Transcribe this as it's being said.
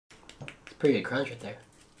Pretty good crunch right there.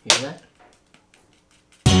 You hear that?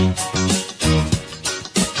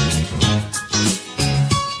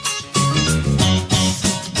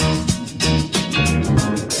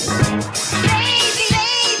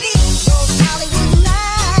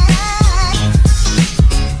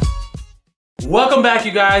 Welcome back,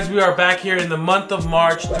 you guys. We are back here in the month of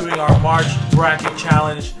March doing our March bracket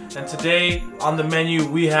challenge, and today on the menu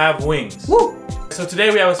we have wings. Woo! So today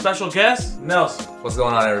we have a special guest, Nelson. What's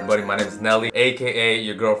going on, everybody? My name is Nelly, aka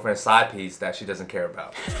your girlfriend's side piece that she doesn't care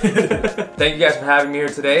about. Thank you guys for having me here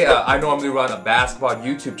today. I normally run a basketball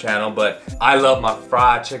YouTube channel, but I love my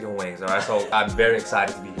fried chicken wings, alright? So I'm very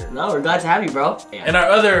excited to be here. No, we're glad to have you, bro. And our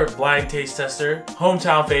other blind taste tester,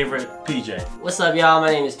 hometown favorite, PJ. What's up, y'all?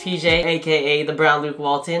 My name is PJ, aka the Brown Luke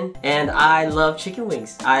Walton, and I love chicken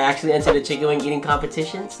wings. I actually entered a chicken wing eating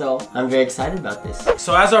competition, so I'm very excited about this.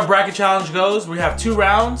 So as our bracket challenge goes, we have 2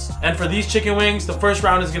 rounds, and for these chicken wings, the first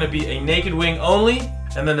round is gonna be a naked wing only,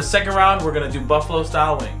 and then the second round, we're gonna do buffalo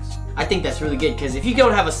style wings. I think that's really good, because if you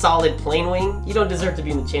don't have a solid plain wing, you don't deserve to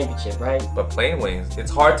be in the championship, right? But plain wings,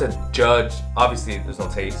 it's hard to judge. Obviously, there's no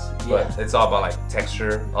taste, but it's all about like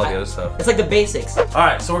texture, all the other stuff. It's like the basics. All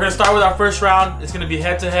right, so we're gonna start with our first round. It's gonna be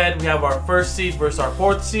head to head. We have our first seed versus our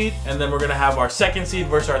 4th seed, and then we're gonna have our 2nd seed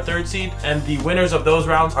versus our 3rd seed, and the winners of those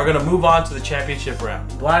rounds are gonna move on to the championship round.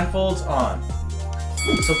 Blindfolds on.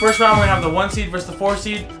 So first round, we're gonna have the 1 seed versus the 4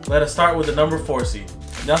 seed. Let us start with the number 4 seed.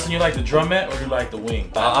 Nelson, you like the drumette or do you like the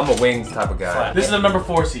wing? I'm a wings type of guy. Flat. This is the number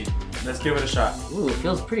 4 seed. Let's give it a shot. Ooh, it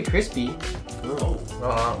feels pretty crispy. Oh.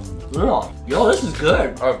 Yo, this is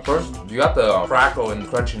good. First, you got the crackle and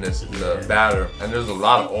crunchiness in the batter, and there's a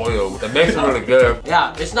lot of oil that makes it really good.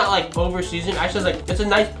 Yeah, it's not like over seasoned. Actually, like it's a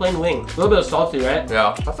nice plain wing. A little bit of salty, right?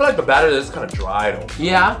 Yeah, I feel like the batter is kind of dry though.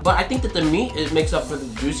 Yeah, but I think that the meat makes up for the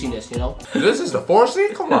juiciness, you know? This is the 4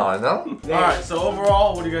 seed? Come on, no? Alright, so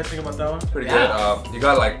overall, what do you guys think about that one? Pretty good. You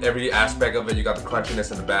got like every aspect of it. You got the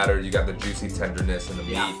crunchiness in the batter. You got the juicy tenderness in the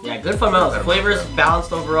meat. Yeah, good fundamentals. Flavors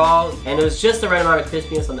balanced overall, and it was just the right amount of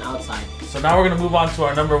crispiness on the outside. So now we're gonna move on to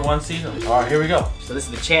our number 1 seed. Alright, here we go. So this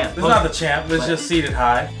is the champ. This is not the champ, it's just seated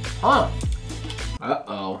high. Huh.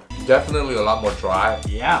 Uh-oh. Definitely a lot more dry.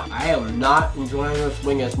 Yeah, I am not enjoying this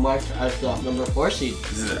wing as much as the number 4 seed.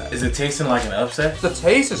 Is it tasting like an upset? The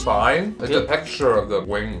taste is fine. Like the texture of the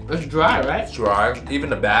wing. It's dry, right? It's dry.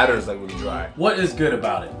 Even the batter is like really dry. What is good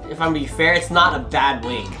about it? If I'm being fair, it's not a bad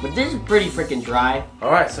wing, but this is pretty freaking dry.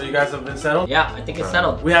 Alright, so you guys have been settled? Yeah, I think it's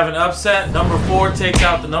settled. We have an upset. Number 4 takes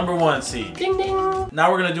out the number 1 seed. Ding ding!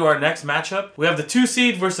 Now we're gonna do our next matchup. We have the 2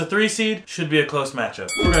 seed versus the 3 seed. Should be a close matchup.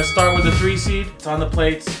 We're gonna start with the 3 seed. It's on the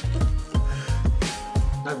plates.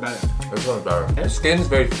 Not bad. This one's better. The skin's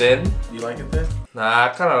very thin. You like it thin? Nah, I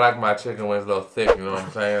kind of like my chicken wings a little thick, you know what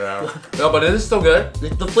I'm saying? No, but it is still good.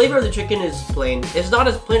 The flavor of the chicken is plain. It's not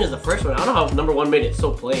as plain as the first one. I don't know how number 1 made it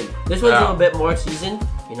so plain. This one's a little bit more seasoned.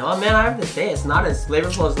 You know, man, I have to say, it's not as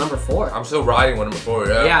flavorful as number 4. I'm still riding with number 4,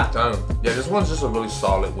 yeah. Yeah. Yeah, this one's just a really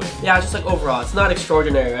solid wing. Yeah, just like overall, it's not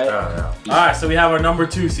extraordinary, right? Yeah. Alright, so we have our number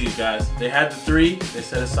 2 seed, guys. They had the 3, they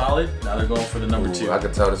said it's solid. Now they're going for the number 2. I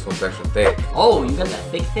can tell this one's extra thick. Oh, you got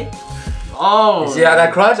that thick? Oh. You see how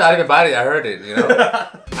that crunch? I didn't even bite it, I heard it, you know?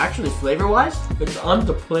 Actually, flavor-wise, it's on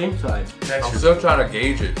the plain side. I'm still trying to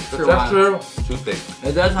gauge it. The texture, too thick.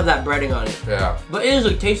 It does have that breading on it. Yeah. But it is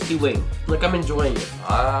a tasty wing. Like, I'm enjoying it.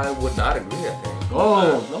 I would not agree, I think.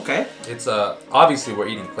 Oh, okay. It's obviously we're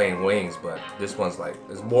eating plain wings, but this one's like,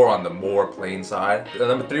 it's more on the more plain side. The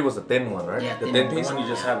number 3 was the thin one, right? Yeah, the thin piece. The one you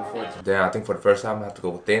just had before. Yeah, I think for the first time I have to go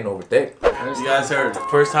with thin over thick. You guys heard,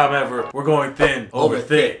 first time ever, we're going thin over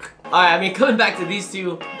thick. Alright, I mean, coming back to these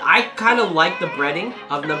two, I kind of like the breading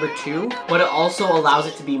of number 2, but it also allows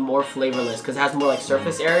it to be more flavorless because it has more like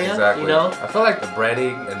surface area, Exactly. you know? I feel like the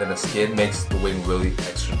breading and then the skin makes the wing really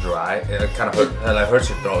extra dry. And it kind of hurts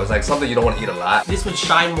your throat. It's like something you don't want to eat a lot. This would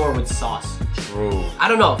shine more with sauce. True. I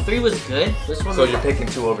don't know, 3 was good. This one So was you're picking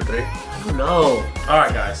 2 over 3? I don't know.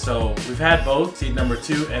 Alright guys, so we've had both, seed number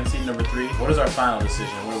 2 and seed number 3. What is our final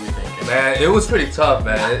decision? What are we thinking? Man, it was pretty tough,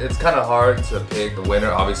 man. It's kind of hard to pick the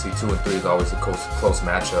winner. Obviously, 2 and 3 is always a close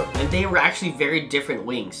matchup. And they were actually very different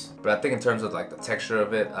wings. But I think in terms of like the texture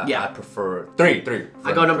of it, Yeah. I prefer 3.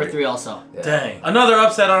 I go number 3 also. Yeah. Dang. Another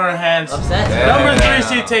upset on our hands. Upset? Yeah. Number 3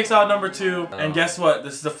 seed takes out number 2. And guess what?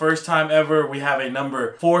 This is the first time ever we have a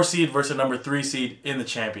number 4 seed versus a number 3 seed in the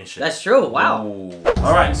championship. That's true, wow.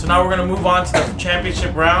 Alright, so now we're going to move on to the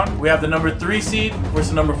championship round. We have the number 3 seed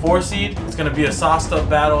versus number 4 seed. It's going to be a sauced up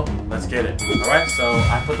battle. Let's get it. Alright, so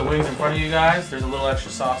I put the wings in front of you guys. There's a little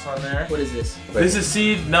extra sauce on there. What is this? This is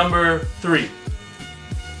seed number 3.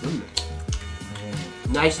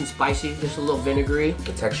 Nice and spicy, just a little vinegary.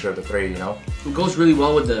 The texture of the three, you know? It goes really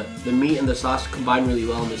well with the meat and the sauce combine really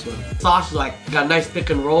well in this one. Sauce is like, got a nice thick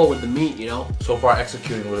and roll with the meat, you know? So far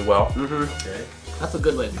executing really well. Okay. That's a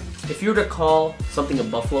good wing. If you were to call something a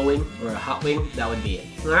buffalo wing or a hot wing, that would be it.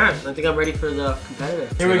 Alright, I think I'm ready for the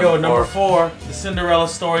competitor. Here we go, number 4, the Cinderella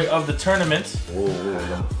story of the tournament. Ooh,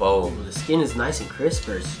 number 4. The skin is nice and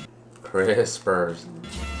crispers. Crispers.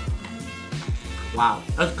 Wow,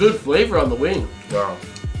 that's good flavor on the wing. Yeah.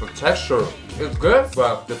 The texture is good,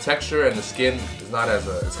 but the texture and the skin is not as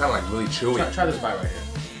it's kind of like really chewy. Try this bite right here.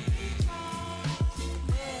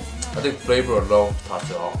 I think flavor alone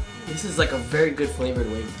tops it all. This is like a very good flavored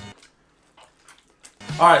wing.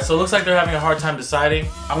 Alright, so it looks like they're having a hard time deciding.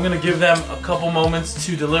 I'm gonna give them a couple moments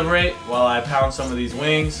to deliberate while I pound some of these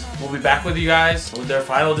wings. We'll be back with you guys with their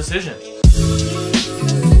final decision.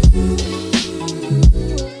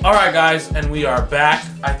 Alright guys, and we are back.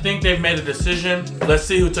 I think they've made a decision. Let's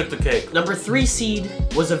see who took the cake. Number 3 seed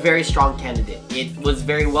was a very strong candidate. It was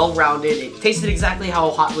very well-rounded. It tasted exactly how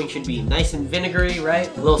a hot wing should be. Nice and vinegary, right?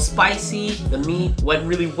 A little spicy. The meat went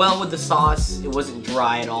really well with the sauce. It wasn't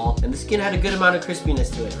dry at all. And the skin had a good amount of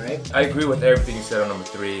crispiness to it, right? I agree with everything you said on number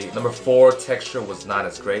 3. Number 4, texture was not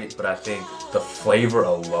as great, but I think the flavor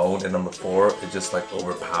alone in number 4, it just like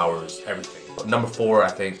overpowers everything. But number 4, I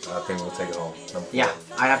think we'll take it home. Number 4. Yeah,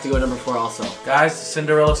 I have to go number 4 also. Guys, the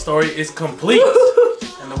Cinderella story is complete.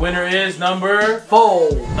 And the winner is number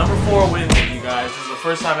 4. Number 4 wins it, you guys. This is the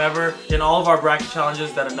first time ever in all of our bracket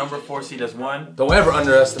challenges that a number 4 seed has won. Don't ever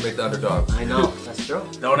underestimate the underdog. I know, that's true.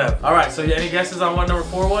 Don't ever. Alright, so any guesses on what number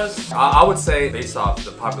 4 was? I would say, based off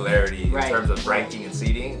the popularity in Right. terms of ranking and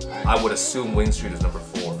seeding, I would assume Wing Street is number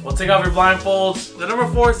 4. We'll take off your blindfolds. The number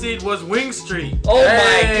 4 seed was Wing Street. Oh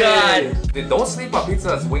Hey! my god. Dude, don't sleep on Pizza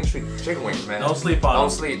Hut's Wing Street chicken wings, man. Don't sleep on Don't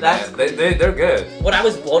them. sleep, That's- man. They're good. What I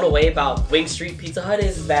was blown away about Wing Street Pizza Hut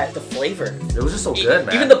is that the flavor. It was just so good,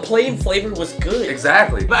 man. Even the plain flavor was good.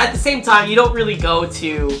 Exactly. But at the same time, you don't really go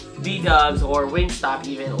to B-Dubs or Wingstop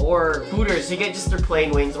even, or Hooters to get just their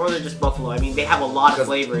plain wings, or they're just Buffalo. I mean, they have a lot of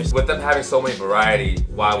flavors. With them having so many variety,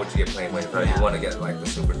 why would you get plain wings? Right? Yeah. You want to get like the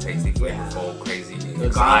super tasty, flavorful, crazy, The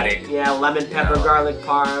exotic. garlic, yeah, lemon, pepper, Yeah. garlic,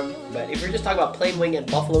 parm. But if you're just talking about plain wing and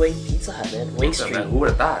Buffalo wing, Pizza Hut, man. Wing Street. Man, who would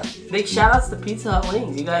have thought? Big shout outs to Pizza Hut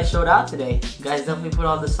Wings. You guys showed out today. You guys definitely put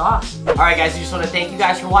on the sauce. Alright guys, we just want to thank you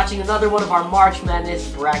guys for watching another one of our March Madness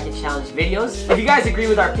Bracket Challenge videos. If you guys agree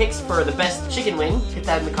with our picks for the best chicken wing, hit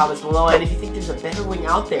that in the comments below. And if you think there's a better wing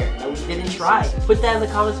out there that we didn't try, put that in the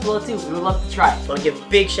comments below too. We would love to try. I want to give a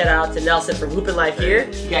big shout out to Nelson from Hoopin' Life here.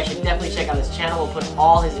 You guys should definitely check out his channel. We'll put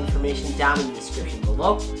all his information down in the description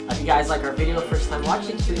below. If you guys like our video first time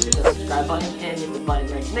watching, please hit the subscribe button and hit the button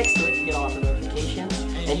right next to it to get all of the notifications.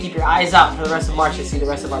 And keep your eyes out for the rest of March to see the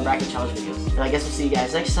rest of our bracket challenge videos. And I guess we'll see you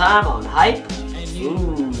guys next time on Hype.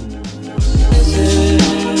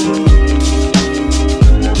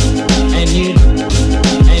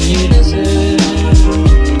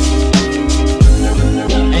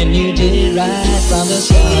 And you did it right from the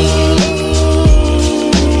start.